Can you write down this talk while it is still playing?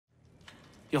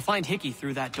You'll find Hickey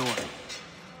through that door.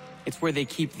 It's where they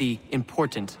keep the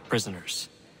important prisoners.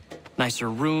 Nicer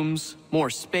rooms, more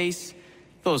space,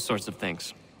 those sorts of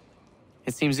things.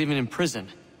 It seems even in prison,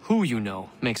 who you know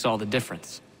makes all the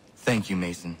difference. Thank you,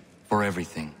 Mason, for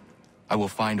everything. I will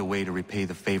find a way to repay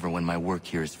the favor when my work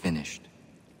here is finished.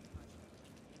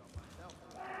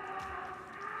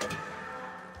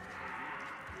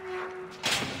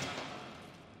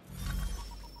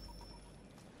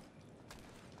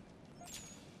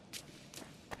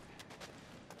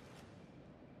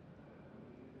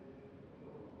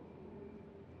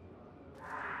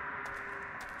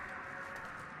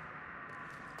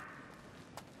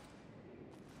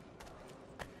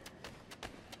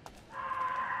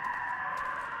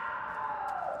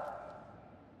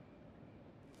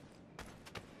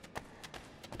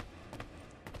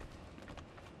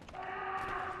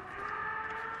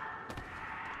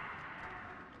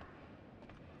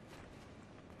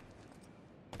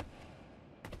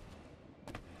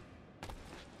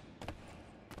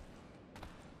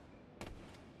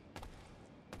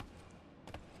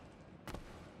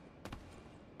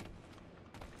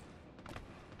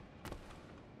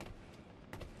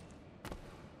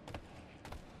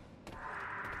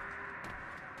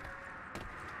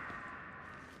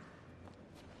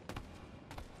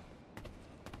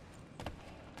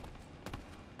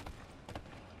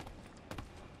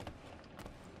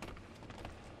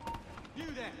 You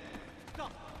there!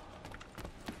 Stop!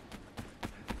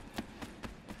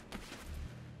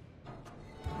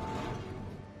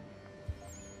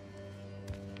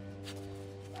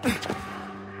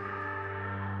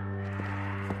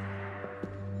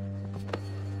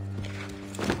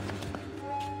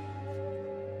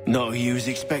 Not who you was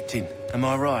expecting, am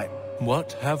I right?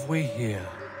 What have we here?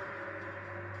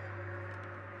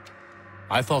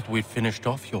 I thought we'd finished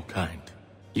off your kind.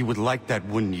 You would like that,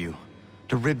 wouldn't you?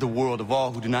 To rid the world of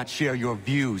all who do not share your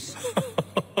views.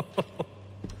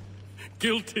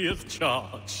 Guilty as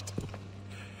charged.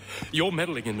 Your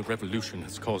meddling in the revolution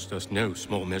has caused us no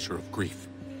small measure of grief.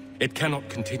 It cannot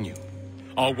continue.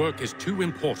 Our work is too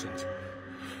important.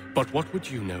 But what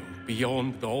would you know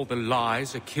beyond all the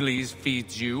lies Achilles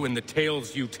feeds you and the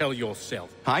tales you tell yourself?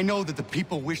 I know that the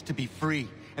people wish to be free,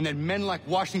 and that men like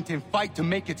Washington fight to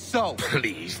make it so.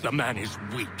 Please, the man is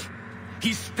weak.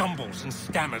 He stumbles and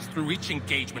stammers through each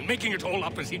engagement, making it all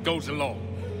up as he goes along.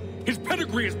 His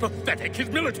pedigree is pathetic, his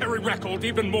military record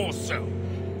even more so.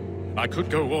 I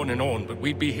could go on and on, but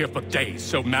we'd be here for days,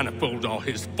 so manifold are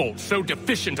his faults, so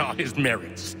deficient are his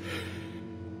merits.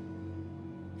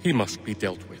 He must be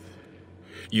dealt with.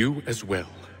 You as well.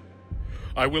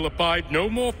 I will abide no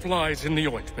more flies in the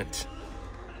ointment.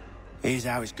 Here's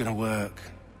how it's gonna work.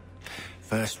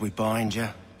 First we bind you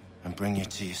and bring you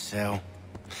to your cell.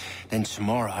 Then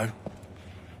tomorrow,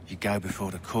 you go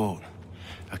before the court,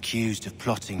 accused of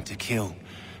plotting to kill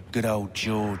good old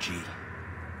Georgie.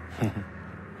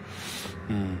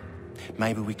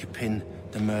 Maybe we could pin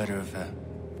the murder of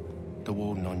the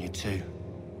warden on you too.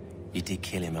 You did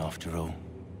kill him after all.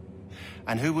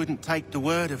 And who wouldn't take the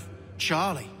word of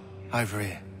Charlie over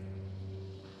here?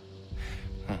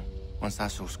 Once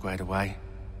that's all squared away,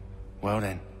 well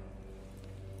then.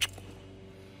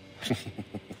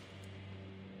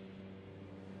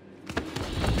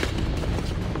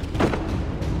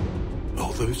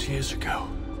 All those years ago,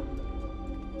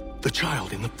 the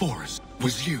child in the forest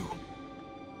was you.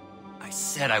 I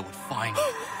said I would find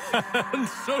you. And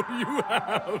so you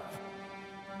have.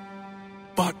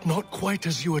 But not quite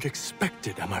as you had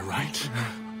expected, am I right?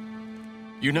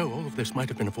 You know, all of this might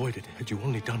have been avoided had you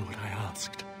only done what I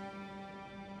asked.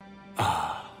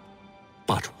 Ah,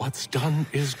 but what's done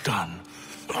is done.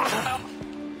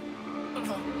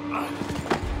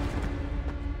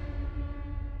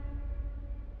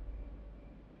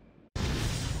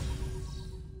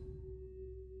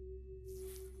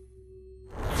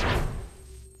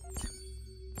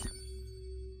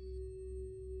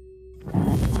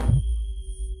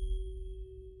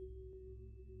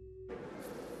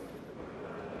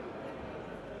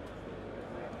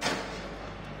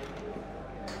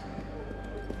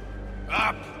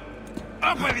 Up!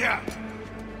 Up with you!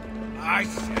 I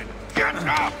said get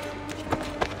up!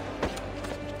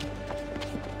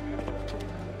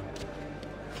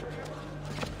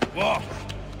 Walk!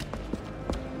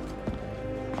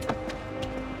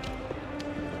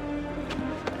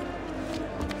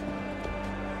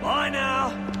 Bye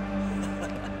now!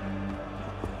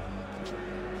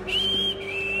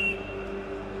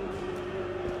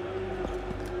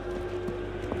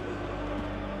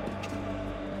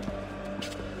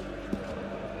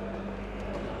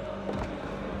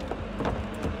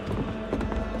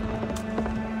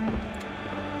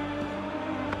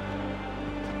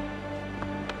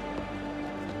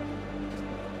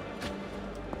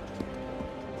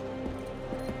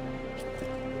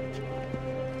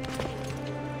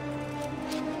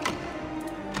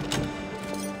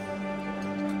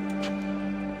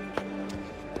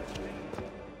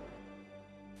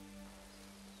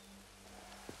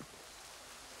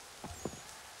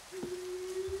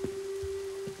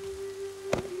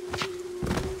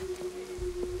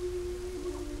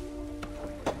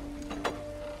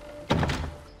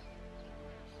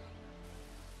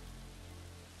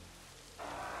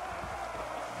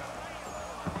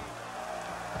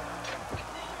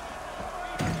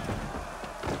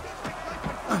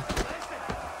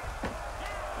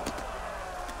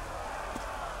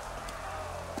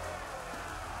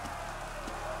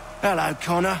 Hello,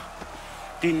 Connor.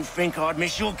 Didn't think I'd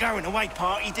miss your going-away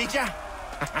party, did ya?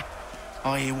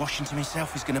 I hear Washington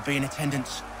himself is going to be in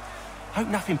attendance. Hope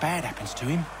nothing bad happens to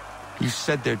him. You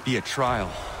said there'd be a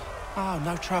trial. Oh,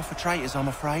 no trial for traitors, I'm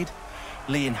afraid.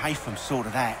 Lee and Haytham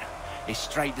sorted that. It's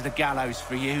straight to the gallows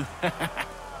for you.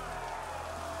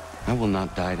 I will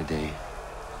not die today.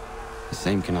 The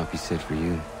same cannot be said for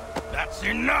you. That's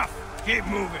enough! Keep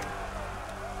moving!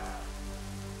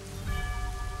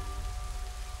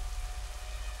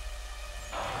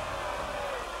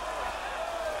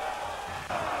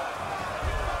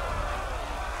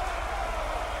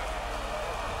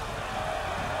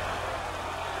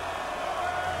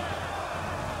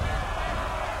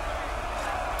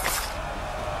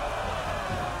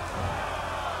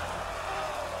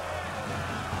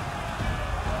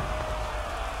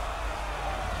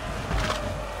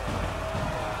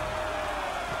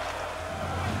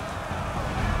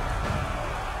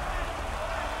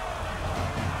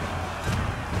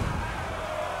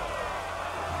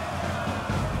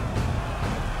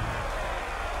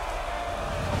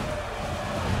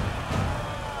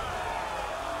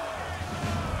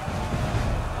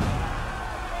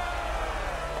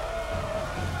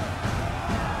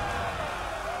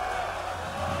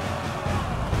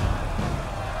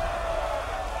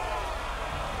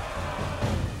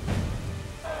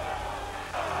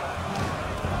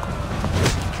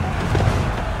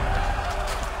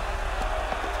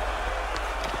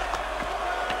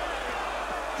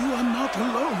 You are not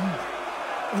alone.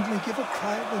 Only give a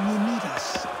cry when you need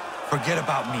us. Forget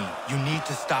about me. You need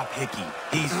to stop Hickey.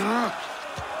 He's...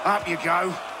 Up you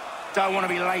go. Don't want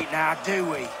to be late now, do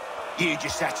we? You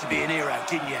just had to be an hero,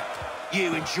 didn't you?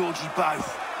 You and Georgie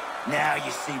both. Now you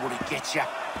see what it gets you.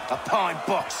 A pine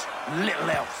box, and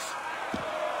little else.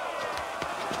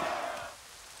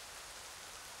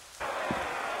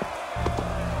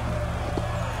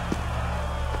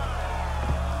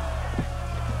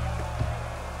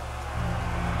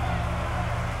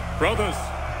 Brothers,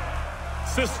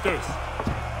 sisters,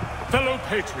 fellow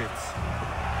patriots.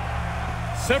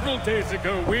 Several days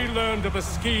ago, we learned of a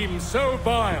scheme so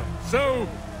vile, so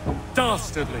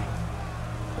dastardly,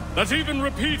 that even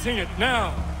repeating it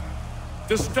now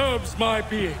disturbs my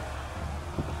being.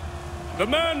 The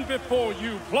man before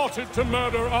you plotted to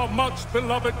murder our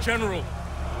much-beloved general.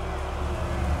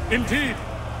 Indeed,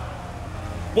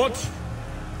 what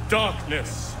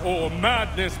darkness or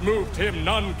madness moved him,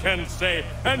 none can say,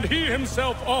 and he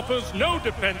himself offers no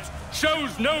defense,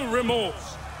 shows no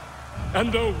remorse.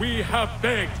 And though we have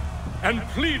begged and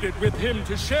pleaded with him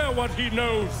to share what he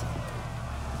knows,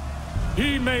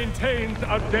 he maintains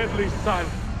a deadly silence.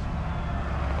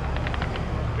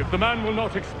 If the man will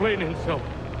not explain himself,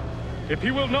 if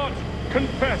he will not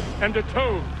confess and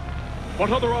atone,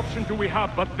 what other option do we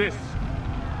have but this?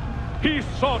 He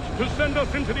sought to send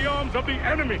us into the arms of the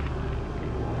enemy.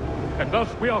 And thus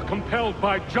we are compelled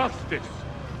by justice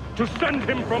to send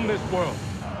him from this world.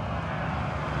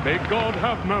 May God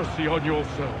have mercy on your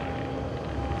soul.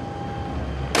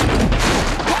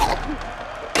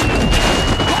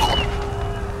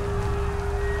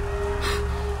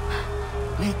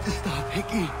 Need to stop,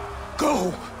 Hickey.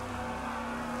 Go!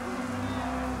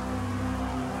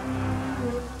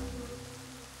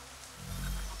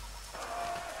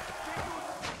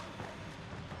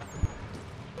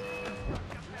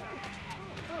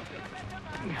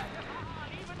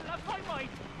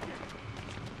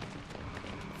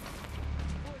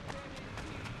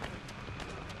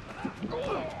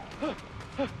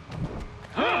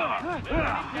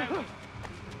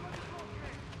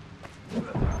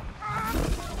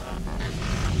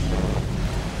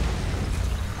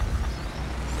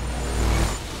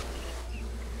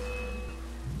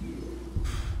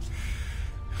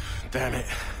 Damn it.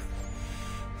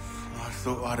 I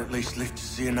thought I'd at least live to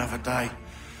see another day.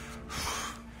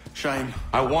 Shame.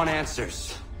 I want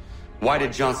answers. Why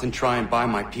did Johnson try and buy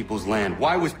my people's land?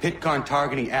 Why was Pitcairn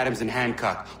targeting Adams and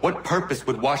Hancock? What purpose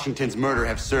would Washington's murder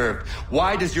have served?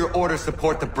 Why does your order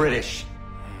support the British?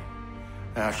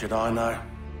 How should I know?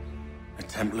 The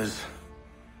Templars,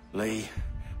 Lee,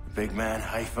 the big man,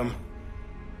 Haytham,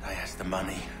 they has the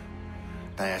money.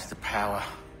 They has the power.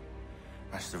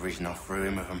 That's the reason I threw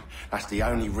in with them. That's the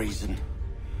only reason.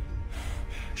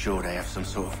 Sure, they have some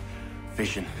sort of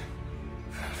vision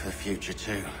for the future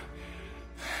too.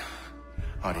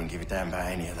 I didn't give a damn about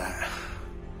any of that.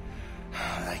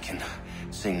 They can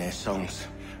sing their songs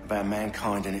about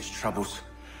mankind and its troubles.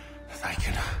 They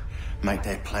can make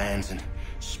their plans and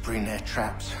spring their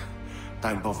traps.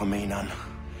 Don't bother me none.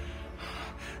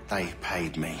 They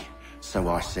paid me, so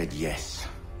I said yes.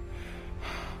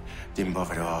 Didn't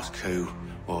bother to ask who,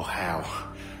 or how,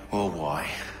 or why.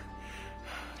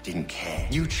 didn't care.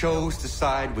 You chose to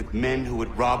side with men who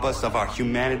would rob us of our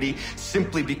humanity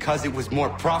simply because it was more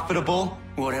profitable?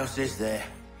 What else is there?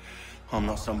 I'm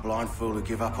not some blind fool to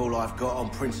give up all I've got on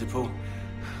principle.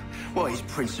 What is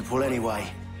principle anyway?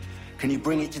 Can you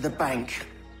bring it to the bank?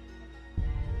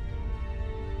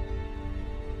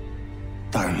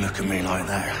 Don't look at me like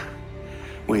that.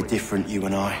 We're different, you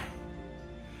and I.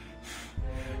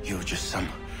 You're just some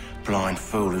blind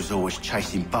fool who's always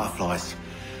chasing butterflies.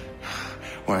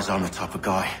 Whereas I'm the type of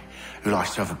guy who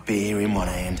likes to have a beer in one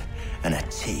hand and a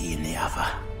tea in the other.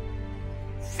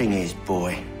 Thing is,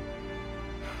 boy,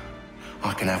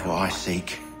 I can have what I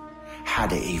seek.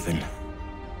 Had it even.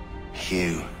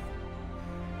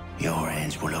 Your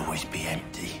hands will always be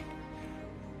empty.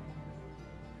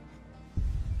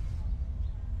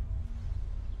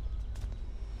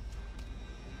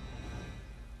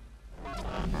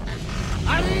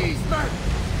 At ease, men!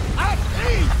 At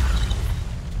ease!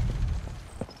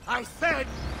 I said,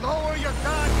 lower your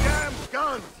goddamn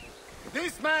guns!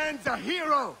 This man's a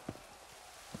hero!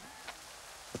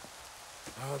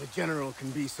 Oh, the General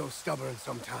can be so stubborn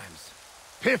sometimes.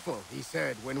 Piffle, he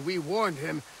said, when we warned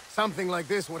him something like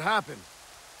this would happen.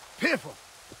 Piffle!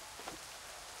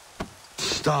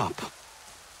 Stop.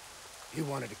 He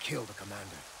wanted to kill the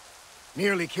commander.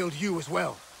 Nearly killed you as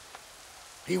well.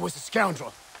 He was a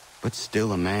scoundrel. But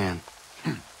still a man.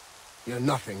 You're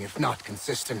nothing if not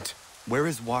consistent. Where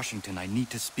is Washington? I need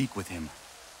to speak with him.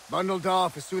 Bundled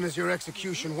off as soon as your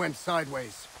execution went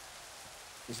sideways.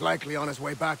 He's likely on his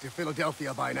way back to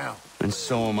Philadelphia by now. And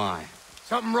so am I.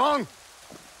 Something wrong?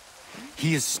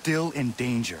 He is still in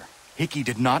danger. Hickey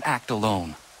did not act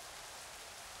alone.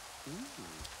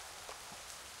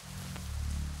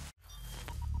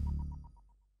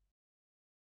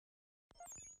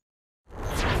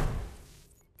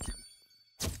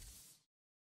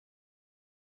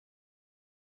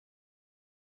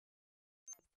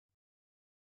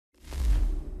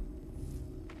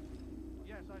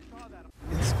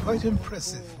 It's quite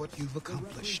impressive what you've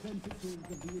accomplished.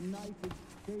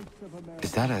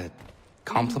 Is that a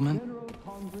compliment?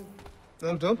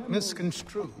 Now, don't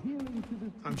misconstrue.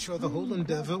 I'm sure the whole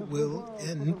endeavor will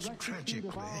end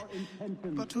tragically.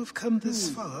 But to have come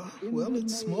this far, well,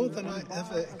 it's more than I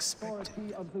ever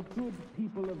expected.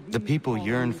 The people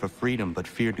yearn for freedom but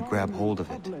feared to grab hold of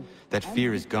it. That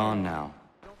fear is gone now.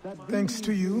 Thanks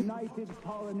to you?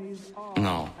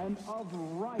 No.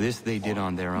 This they did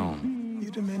on their own. You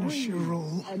diminish your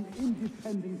role.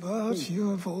 But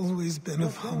you have always been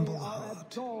of humble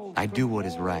heart. I do what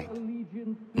is right.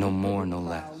 No more, no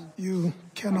less. You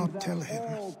cannot tell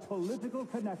him.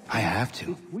 I have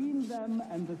to.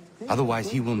 Otherwise,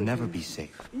 he will never be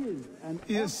safe.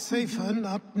 He is safer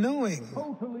not knowing.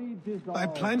 By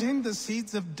planting the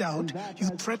seeds of doubt, you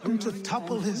threaten to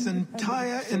topple his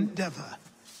entire endeavor.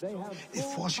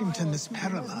 If Washington is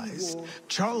paralyzed,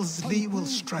 Charles Lee will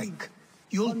strike.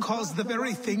 You'll cause the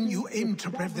very thing you aim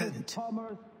to prevent.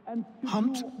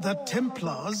 Hunt the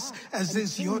Templars, as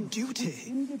is your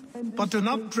duty. But do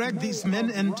not drag these men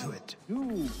into it.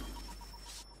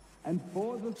 And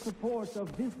for the support of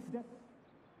this...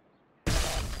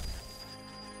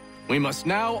 We must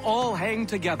now all hang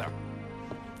together.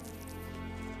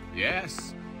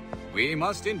 Yes, we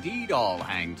must indeed all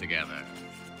hang together.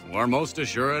 Or most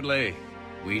assuredly,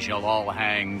 we shall all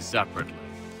hang separately.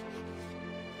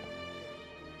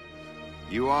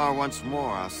 You are once more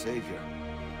our savior.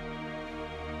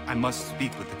 I must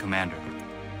speak with the commander.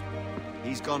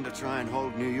 He's gone to try and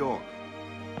hold New York.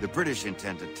 The British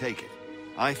intend to take it.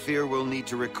 I fear we'll need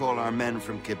to recall our men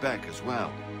from Quebec as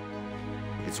well.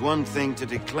 It's one thing to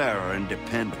declare our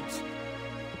independence.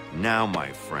 Now,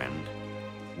 my friend,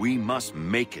 we must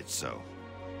make it so.